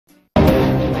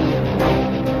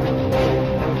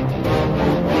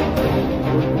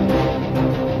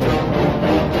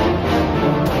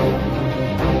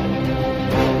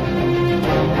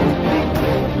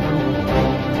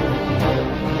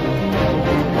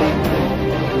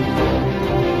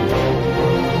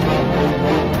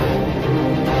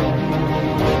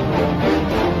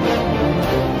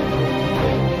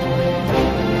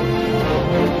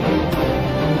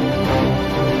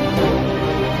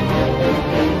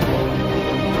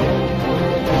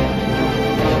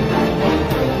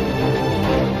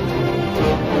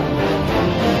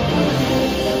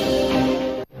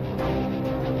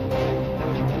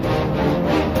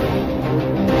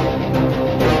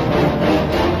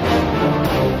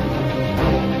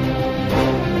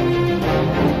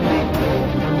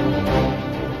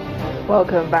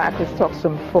Welcome back. Let's talk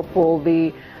some football.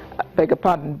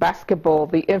 Basketball.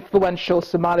 The influential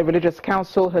Somali Religious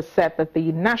Council has said that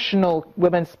the national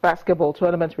women's basketball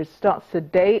tournament, which starts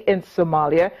today in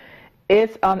Somalia,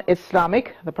 is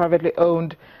un-Islamic. The privately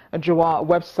owned Jammeh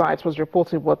website was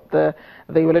reporting what the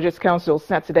Religious Council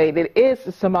said today. It is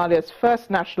Somalia's first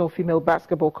national female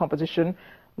basketball competition,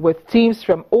 with teams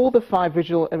from all the 5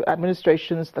 regional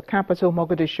administrations, the capital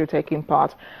Mogadishu, taking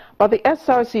part. But the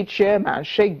SRC chairman,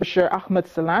 Sheikh Bashir Ahmed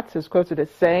Salat, is quoted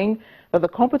as saying that the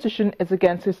competition is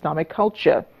against Islamic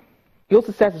culture. He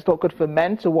also says it's not good for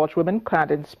men to watch women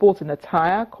clad in sporting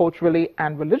attire, culturally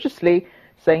and religiously,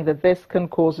 saying that this can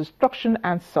cause destruction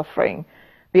and suffering.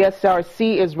 The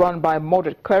SRC is run by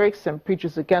moderate clerics and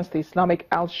preaches against the Islamic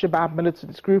Al-Shabaab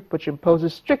militant group, which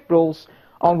imposes strict rules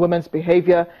on women's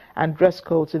behavior and dress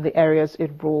codes in the areas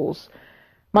it rules.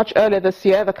 Much earlier this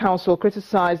year, the council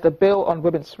criticized the bill on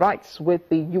women's rights, with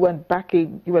the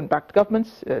UN-backed government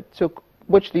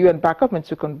which the UN-backed government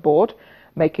took on board,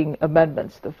 making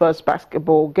amendments. The first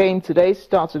basketball game today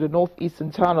starts in the northeastern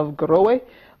town of Garowe,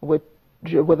 with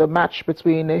a match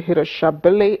between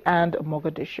Hirshabelle and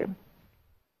Mogadishu.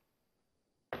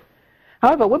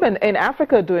 However, women in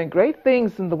Africa are doing great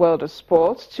things in the world of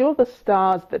sports. 2 of the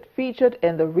stars that featured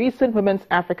in the recent Women's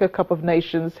Africa Cup of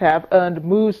Nations have earned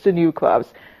moves to new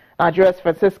clubs. Nigeria's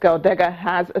Francisca Odega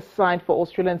has signed for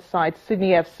Australian side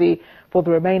Sydney FC for the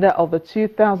remainder of the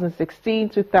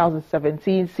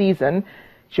 2016-2017 season.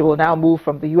 She will now move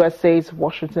from the USA's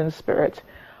Washington Spirit.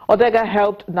 Odega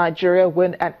helped Nigeria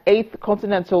win an 8th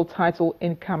continental title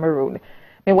in Cameroon.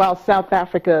 Meanwhile, South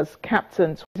Africa's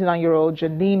captain, 29-year-old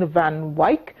Janine van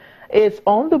Wyk, is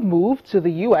on the move to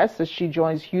the U.S. as she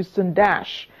joins Houston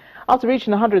Dash. After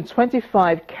reaching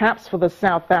 125 caps for the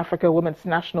South Africa women's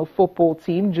national football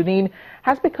team, Janine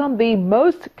has become the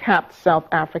most capped South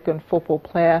African football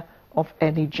player of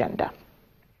any gender.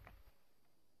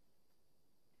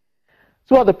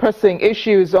 So other pressing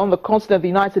issues on the continent, the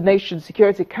United Nations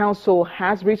Security Council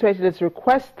has reiterated its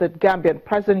request that Gambian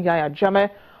President Yahya Jammeh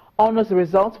honors the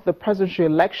result of the presidential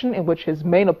election in which his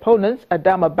main opponent,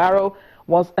 Adama Barrow,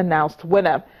 was announced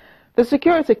winner. The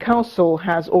Security Council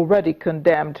has already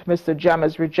condemned Mr.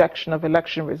 Jammeh's rejection of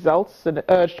election results and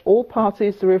urged all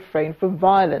parties to refrain from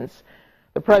violence.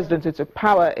 The president, who took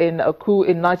power in a coup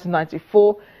in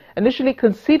 1994, initially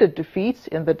conceded defeat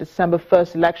in the December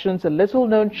 1st election to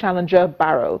little-known challenger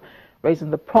Barrow,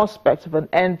 raising the prospect of an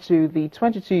end to the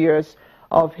 22 years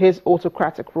of his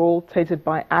autocratic rule, tainted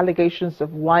by allegations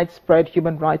of widespread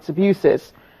human rights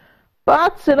abuses.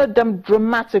 But in a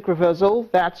dramatic reversal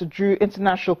that drew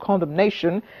international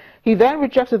condemnation, he then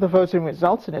rejected the voting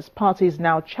results, and his party is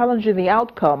now challenging the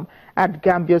outcome at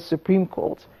Gambia's Supreme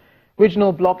Court.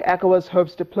 Regional bloc ECOWAS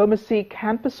hopes diplomacy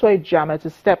can persuade Jammeh to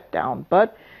step down,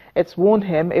 but it's warned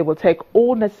him it will take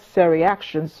all necessary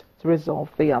actions to resolve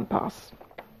the impasse.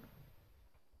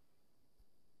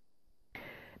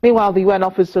 Meanwhile, the UN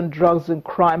Office on Drugs and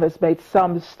Crime has made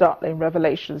some startling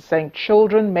revelations, saying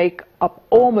children make up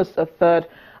almost a third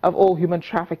of all human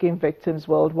trafficking victims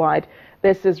worldwide.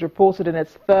 This is reported in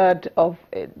its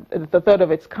the third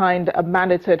of its kind,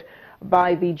 mandated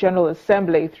by the General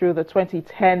Assembly through the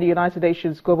 2010 United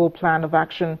Nations Global Plan of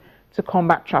Action to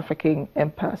combat trafficking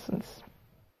in persons.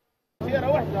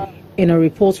 In a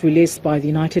report released by the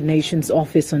United Nations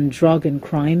Office on Drug and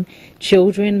Crime,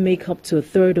 children make up to a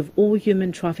third of all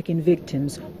human trafficking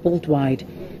victims worldwide.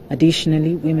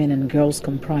 Additionally, women and girls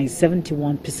comprise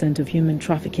 71% of human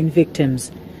trafficking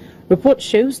victims. Report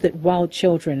shows that while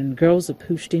children and girls are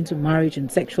pushed into marriage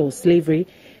and sexual slavery,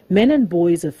 men and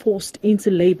boys are forced into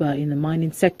labor in the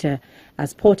mining sector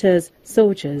as porters,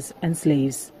 soldiers and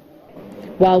slaves.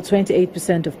 While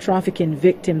 28% of trafficking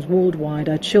victims worldwide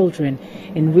are children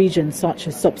in regions such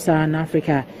as Sub-Saharan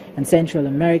Africa and Central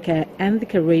America and the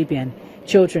Caribbean,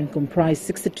 children comprise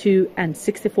 62 and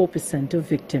 64% of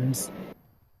victims.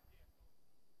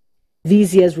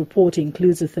 This year's report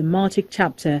includes a thematic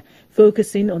chapter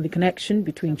focusing on the connection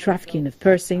between trafficking of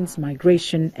persons,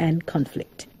 migration and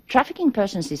conflict. Trafficking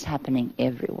persons is happening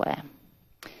everywhere.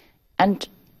 And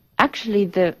actually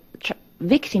the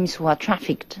victims who are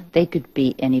trafficked, they could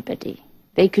be anybody.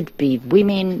 They could be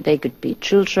women, they could be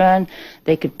children,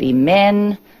 they could be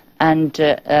men and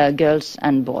girls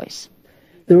and boys.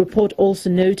 The report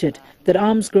also noted that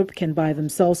arms groups can by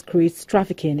themselves create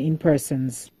trafficking in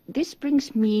persons. This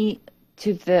brings me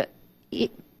to the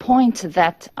point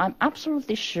that I'm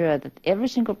absolutely sure that every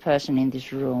single person in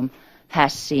this room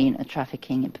has seen a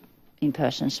trafficking in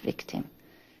persons victim.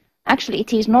 Actually,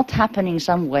 it is not happening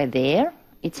somewhere there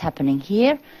it's happening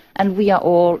here, and we are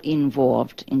all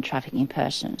involved in trafficking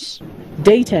persons.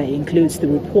 Data includes the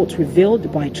report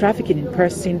revealed by trafficking in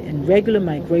person and regular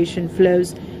migration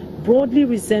flows broadly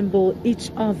resemble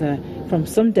each other from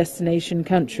some destination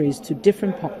countries to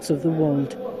different parts of the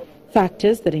world.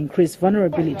 Factors that increase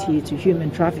vulnerability to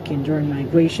human trafficking during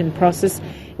migration process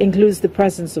includes the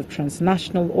presence of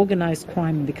transnational organized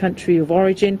crime in the country of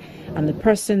origin and the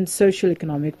person's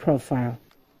socio-economic profile.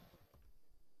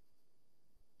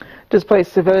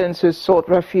 Displaced civilians who sought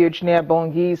refuge near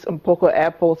Bangi's Mpoko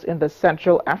airport in the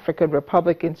Central African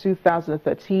Republic in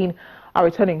 2013 are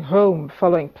returning home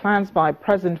following plans by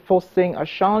President Faustin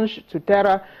Archange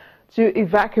Touadera to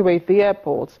evacuate the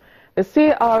airport. The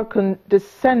CAR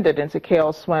descended into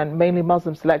chaos when mainly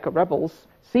Muslim-led rebels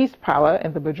seized power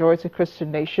in the majority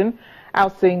Christian nation,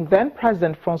 ousting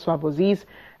then-President Francois Bozize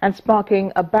and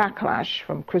sparking a backlash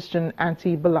from Christian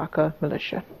anti-Balaka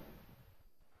militia.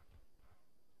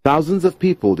 Thousands of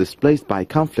people displaced by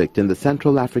conflict in the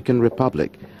Central African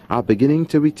Republic are beginning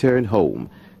to return home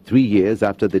 3 years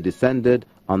after they descended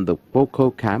on the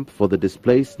Mpoko camp for the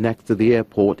displaced next to the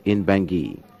airport in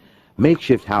Bangui.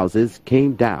 Makeshift houses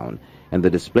came down and the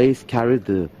displaced carried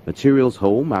the materials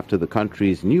home after the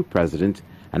country's new president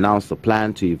announced a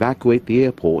plan to evacuate the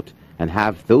airport and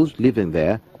have those living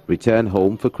there return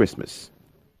home for Christmas.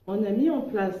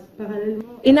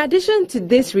 In addition to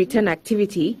this return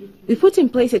activity, we put in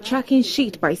place a tracking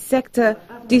sheet by sector,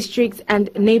 districts and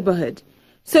neighborhood.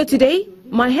 So today,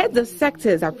 my heads of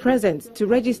sectors are present to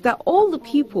register all the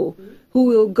people who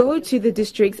will go to the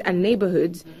districts and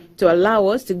neighborhoods to allow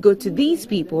us to go to these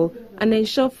people and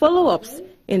ensure follow-ups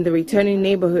in the returning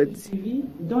neighborhoods.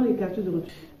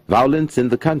 Violence in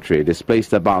the country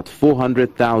displaced about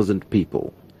 400,000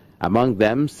 people, among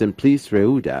them Simplice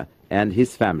Reuda and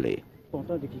his family.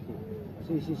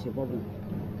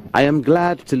 I am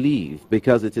glad to leave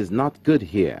because it is not good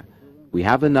here. We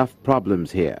have enough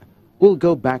problems here. We'll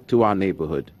go back to our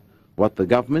neighborhood. What the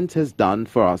government has done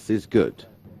for us is good.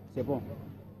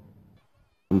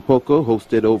 Mpoko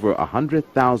hosted over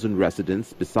 100,000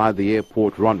 residents beside the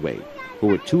airport runway who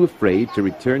were too afraid to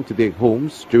return to their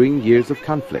homes during years of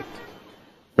conflict.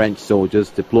 French soldiers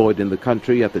deployed in the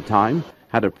country at the time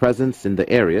had a presence in the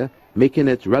area, making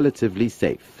it relatively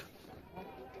safe.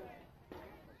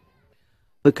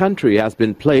 The country has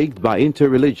been plagued by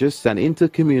interreligious and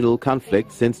intercommunal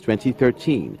conflicts since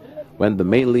 2013, when the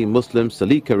mainly Muslim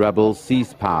Salika rebels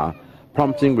seized power,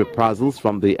 prompting reprisals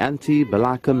from the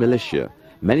anti-Balaka militia,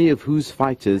 many of whose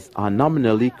fighters are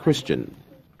nominally Christian.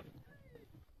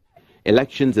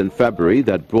 Elections in February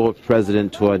that brought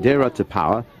President Touadera to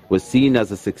power were seen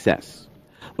as a success.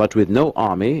 But with no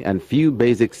army and few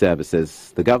basic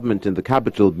services, the government in the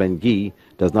capital, Bangui,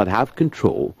 does not have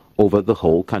control over the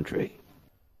whole country.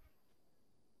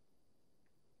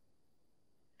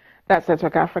 That's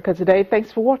Network Africa today.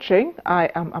 Thanks for watching. I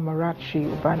am Amarachi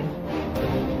Ubani.